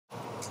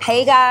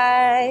Hey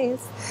guys,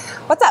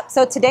 what's up?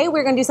 So today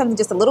we're gonna do something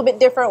just a little bit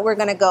different. We're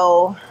gonna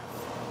go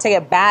take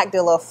it back, do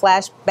a little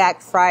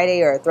flashback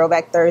Friday or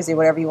throwback Thursday,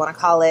 whatever you want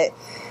to call it,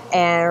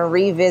 and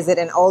revisit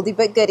an oldie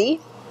but goodie.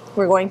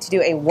 We're going to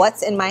do a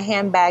what's in my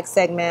handbag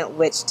segment,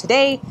 which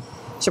today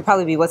should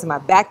probably be what's in my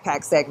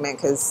backpack segment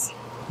because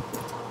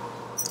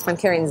I'm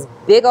carrying this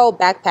big old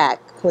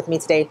backpack with me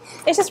today.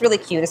 It's just really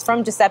cute. It's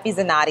from Giuseppe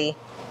Zanotti,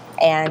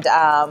 and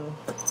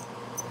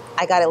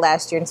I got it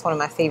last year, and it's one of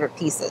my favorite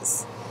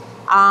pieces.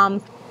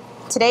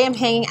 Today I'm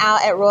hanging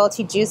out at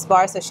Royalty Juice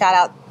Bar, so shout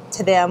out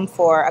to them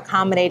for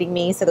accommodating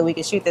me so that we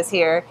could shoot this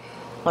here.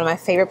 One of my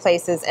favorite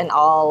places in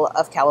all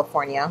of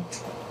California.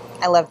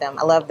 I love them.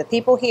 I love the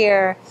people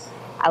here.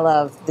 I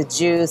love the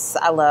juice.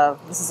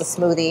 This is a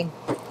smoothie,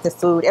 the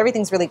food,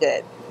 everything's really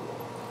good.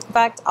 In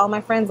fact, all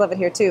my friends love it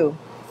here too.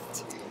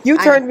 You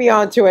turned me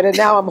on to it, and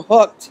now I'm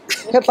hooked.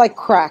 It's like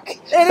crack.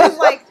 It is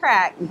like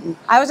crack.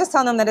 I was just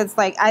telling them that it's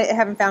like, I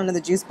haven't found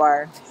another juice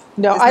bar.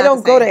 No, I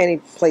don't go to any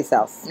place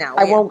else. No,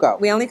 I won't go.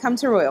 We only come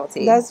to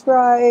Royalty. That's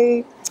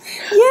right.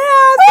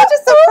 Yeah, such a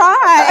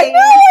surprise. I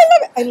know, I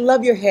love it. I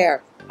love your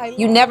hair.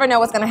 You never know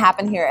what's going to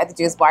happen here at the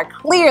juice bar.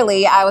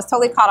 Clearly, I was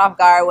totally caught off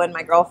guard when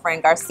my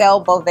girlfriend,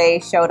 Garcelle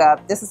Beauvais, showed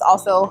up. This is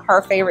also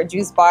her favorite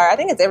juice bar. I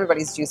think it's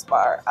everybody's juice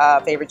bar,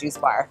 favorite juice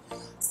bar.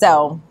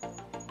 So,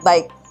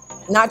 like,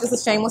 not just a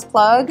shameless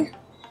plug.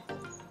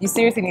 You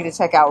seriously need to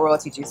check out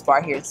Royalty Juice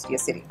Bar here in Studio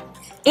City.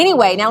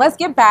 Anyway, now let's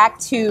get back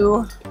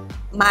to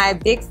my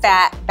big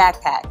fat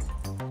backpack.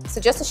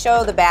 So just to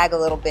show the bag a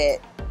little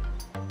bit,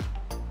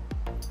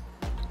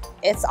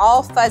 it's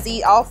all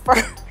fuzzy, all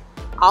fur,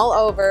 all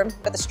over,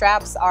 but the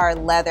straps are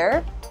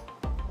leather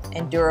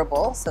and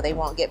durable, so they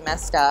won't get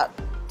messed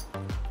up.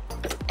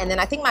 And then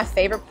I think my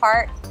favorite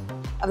part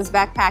of this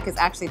backpack is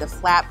actually the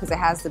flap, because it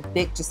has the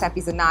big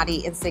Giuseppe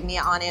Zanotti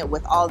insignia on it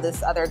with all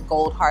this other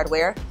gold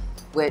hardware,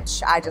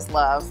 which I just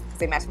love because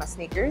they match my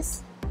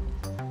sneakers.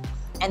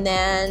 And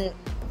then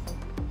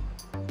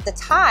the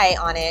tie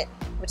on it,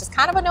 which is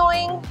kind of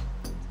annoying,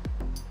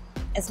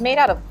 it's made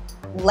out of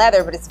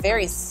leather, but it's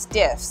very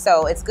stiff,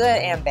 so it's good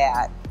and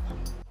bad.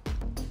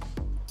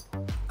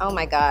 Oh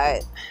my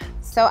God.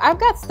 So I've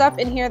got stuff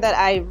in here that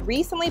I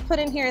recently put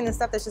in here, and the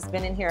stuff that's just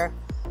been in here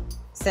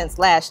since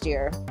last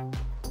year.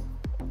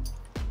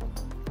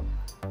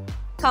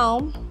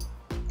 Comb.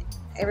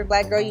 Every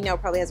black girl you know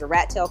probably has a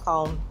rat tail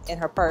comb in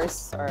her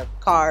purse or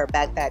car or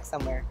backpack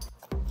somewhere.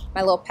 My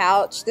little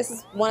pouch. This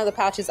is one of the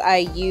pouches I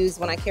use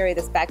when I carry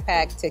this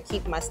backpack to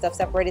keep my stuff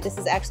separated. This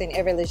is actually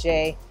an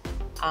Everleger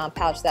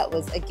pouch that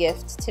was a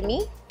gift to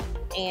me.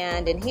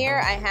 And in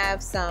here I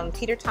have some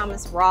Peter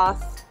Thomas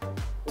Roth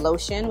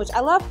lotion, which I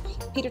love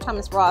Peter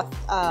Thomas Roth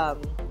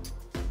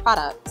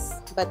products,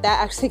 but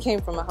that actually came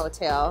from a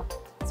hotel.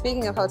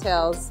 Speaking of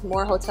hotels,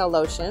 more hotel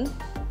lotion.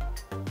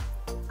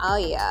 Oh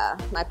yeah,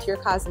 my Pur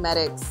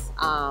Cosmetics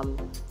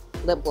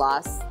lip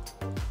gloss.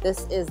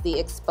 This is the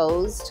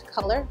exposed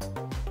color.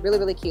 Really,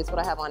 really cute. It's what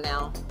I have on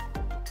now.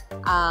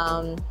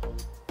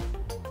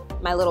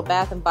 My little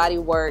Bath & Body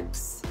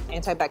Works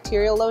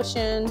antibacterial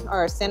lotion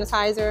or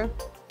sanitizer.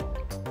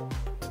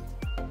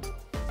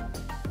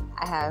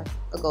 I have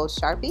a gold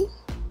Sharpie.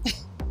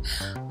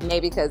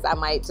 Maybe because I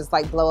might just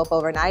like blow up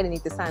overnight and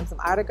need to sign some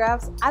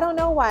autographs. I don't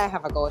know why I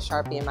have a gold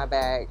Sharpie in my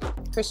bag.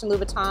 Christian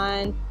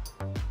Louboutin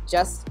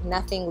Just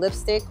Nothing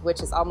lipstick,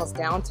 which is almost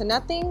down to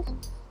nothing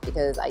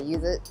because I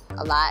use it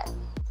a lot.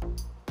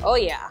 Oh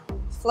yeah,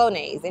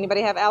 Flonase.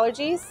 Anybody have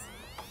allergies?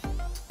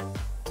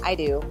 I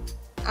do.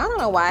 I don't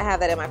know why I have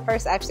that in my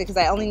purse actually, because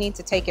I only need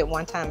to take it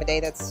one time a day.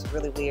 That's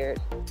really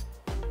weird.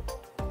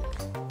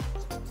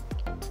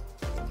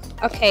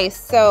 Okay,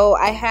 so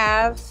I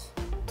have,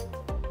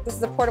 this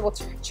is a portable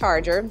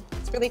charger.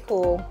 It's really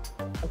cool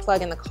to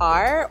plug in the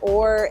car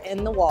or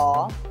in the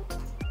wall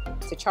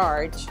to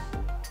charge.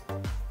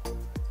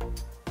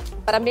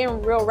 But I'm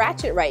being real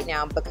ratchet right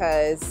now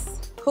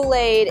because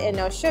Kool-Aid and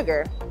no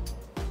sugar.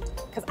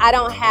 Because I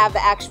don't have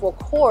the actual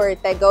cord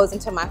that goes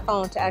into my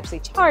phone to actually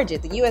charge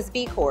it, the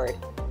USB cord.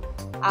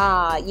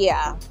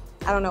 Yeah,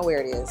 I don't know where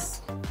it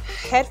is.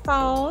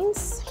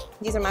 Headphones.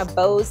 These are my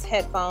Bose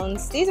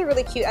headphones. These are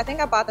really cute. I think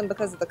I bought them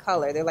because of the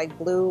color. They're like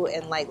blue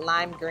and like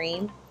lime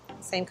green.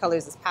 Same color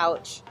as this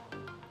pouch.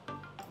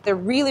 They're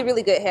really,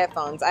 really good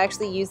headphones. I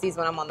actually use these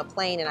when I'm on the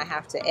plane and I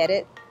have to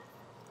edit,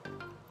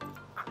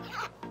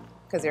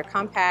 because they're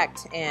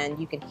compact and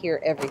you can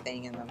hear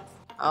everything in them.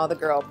 All the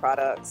girl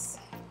products.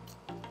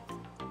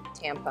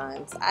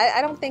 Tampons. I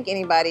don't think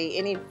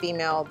any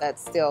female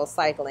that's still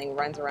cycling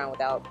runs around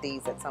without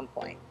these at some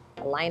point.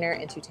 A liner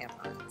and 2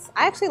 tampons.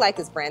 I actually like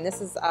this brand. This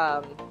is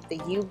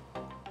the U,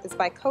 it's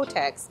by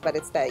Kotex, but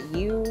it's that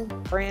U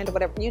brand or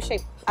whatever, U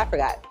shape, I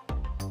forgot.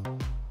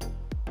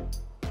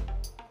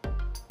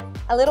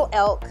 A little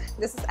elk.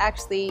 This is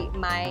actually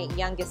my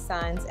youngest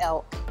son's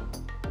elk.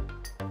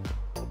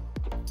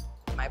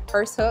 My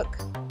purse hook.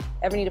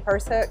 Ever need a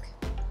purse hook?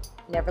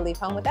 Never leave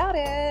home without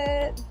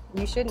it.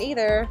 You shouldn't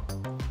either.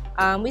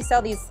 We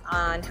sell these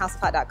on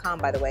housefhot.com,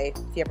 by the way,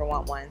 if you ever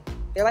want one.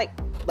 They're like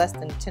less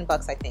than 10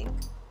 bucks, I think.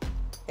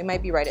 They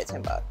might be right at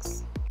 10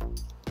 bucks.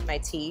 My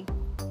tea.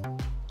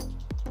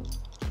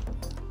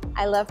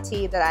 I love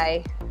tea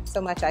that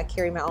so much I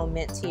carry my own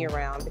mint tea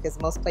around because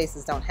most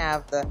places don't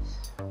have the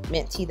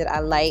mint tea that I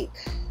like.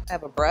 I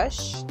have a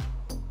brush,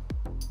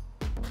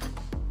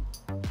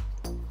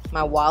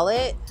 my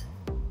wallet.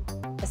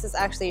 This is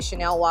actually a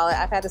Chanel wallet.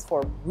 I've had this for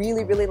a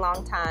really, really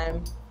long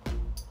time.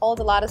 Holds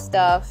a lot of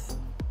stuff,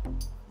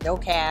 no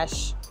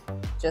cash,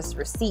 just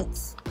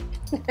receipts.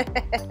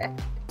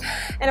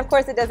 And of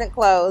course it doesn't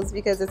close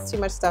because it's too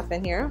much stuff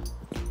in here.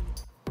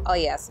 Oh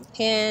yeah, some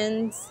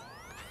pens.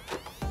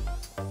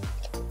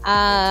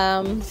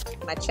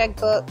 My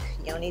checkbook.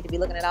 You don't need to be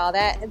looking at all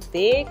that. It's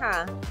big,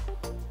 huh?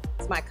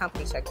 It's my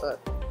company checkbook.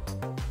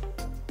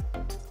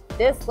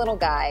 This little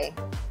guy,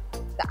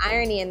 the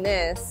irony in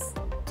this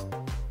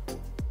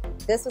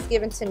was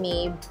given to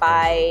me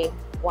by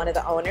one of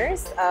the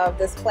owners of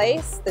this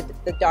place,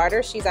 the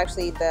daughter. She's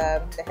actually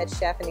the head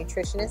chef and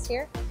nutritionist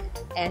here.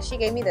 And she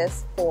gave me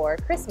this for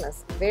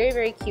Christmas. Very,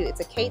 very cute. It's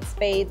a Kate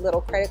Spade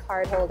little credit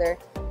card holder,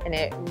 and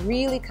it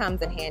really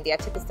comes in handy. I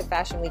took this to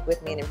Fashion Week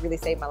with me, and it really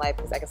saved my life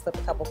because I can slip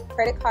a couple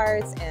credit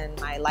cards and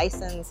my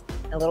license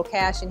and a little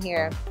cash in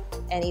here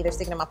and either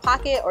stick it in my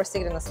pocket or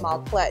stick it in a small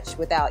clutch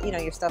without, you know,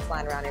 your stuff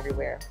flying around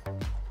everywhere.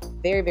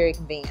 Very, very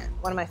convenient.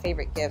 One of my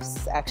favorite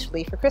gifts,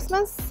 actually, for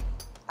Christmas.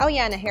 Oh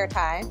yeah, and a hair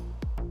tie.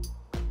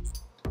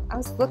 I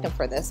was looking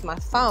for this. My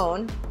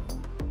phone.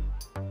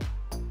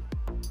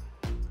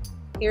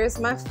 Here's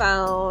my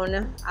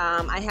phone.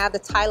 I have the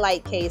tie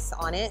light case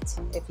on it,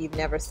 if you've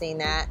never seen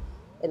that.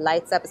 It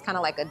lights up. It's kind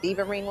of like a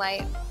diva ring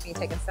light when you're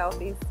taking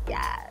selfies.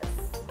 Yes.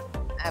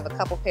 I have a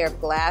couple pair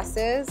of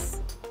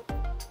glasses.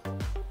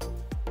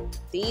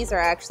 These are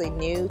actually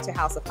new to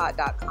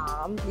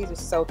houseofhot.com. These are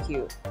so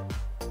cute.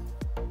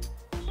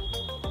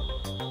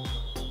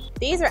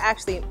 These are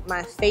actually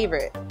my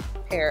favorite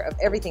pair of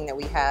everything that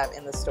we have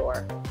in the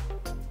store.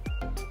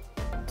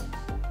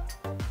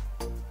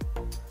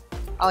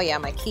 Oh yeah,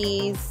 my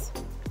keys,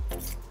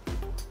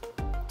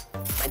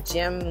 my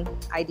gym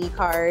ID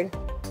card,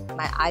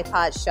 my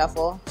iPod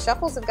shuffle.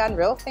 Shuffles have gotten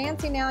real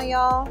fancy now,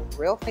 y'all.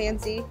 Real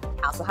fancy.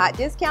 House of Hot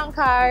discount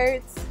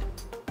cards.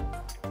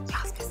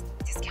 Y'all's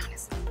discount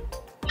is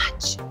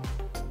much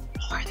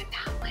more than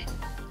that one.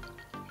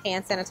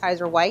 Hand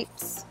sanitizer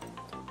wipes.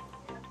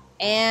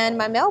 And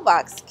my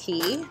mailbox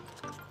key.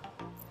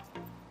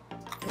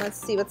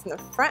 Let's see what's in the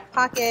front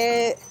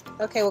pocket.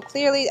 Okay, well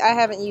clearly I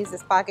haven't used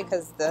this pocket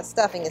because the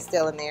stuffing is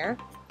still in there.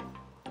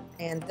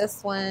 And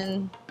this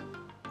one,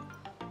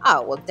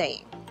 oh well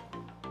dang.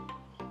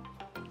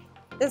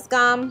 This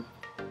gum,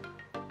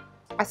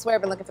 I swear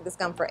I've been looking for this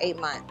gum for 8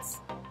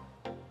 months.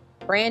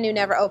 Brand new,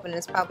 never opened,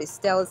 it's probably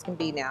stale as can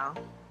be now.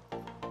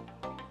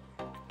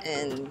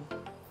 And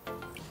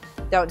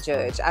don't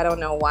judge, I don't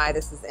know why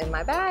this is in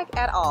my bag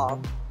at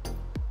all.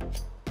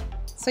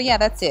 So yeah,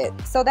 that's it.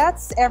 So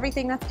that's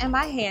everything that's in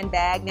my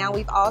handbag. Now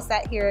we've all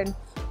sat here and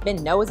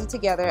been nosy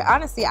together.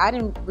 Honestly, I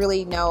didn't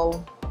really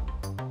know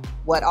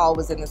what all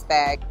was in this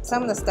bag.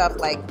 Some of the stuff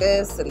like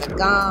this and the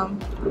gum.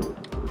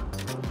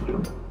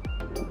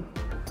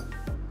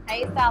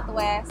 Hey,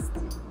 Southwest.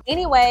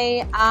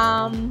 Anyway,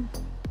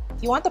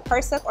 if you want the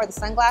purse hook or the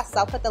sunglasses,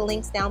 I'll put the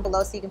links down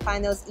below so you can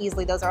find those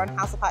easily. Those are on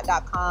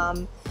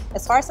houseofhot.com.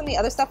 As far as some of the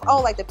other stuff,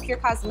 oh, like the Pur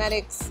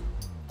Cosmetics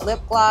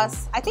lip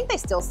gloss, I think they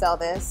still sell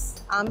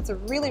this. It's a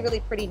really, really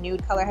pretty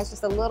nude color. It has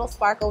just a little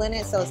sparkle in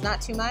it, so it's not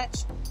too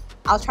much.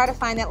 I'll try to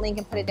find that link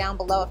and put it down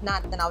below. If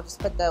not, then I'll just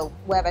put the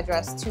web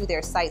address to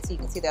their site so you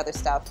can see the other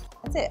stuff.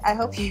 That's it. I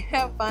hope you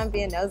have fun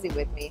being nosy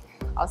with me.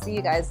 I'll see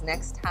you guys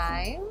next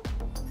time.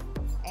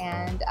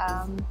 And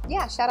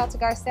yeah, shout out to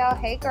Garcelle.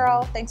 Hey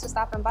girl, thanks for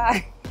stopping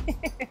by.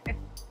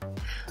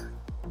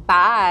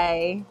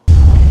 Bye.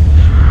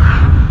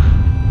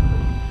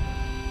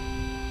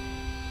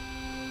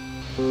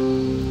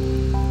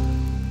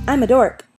 I'm a dork.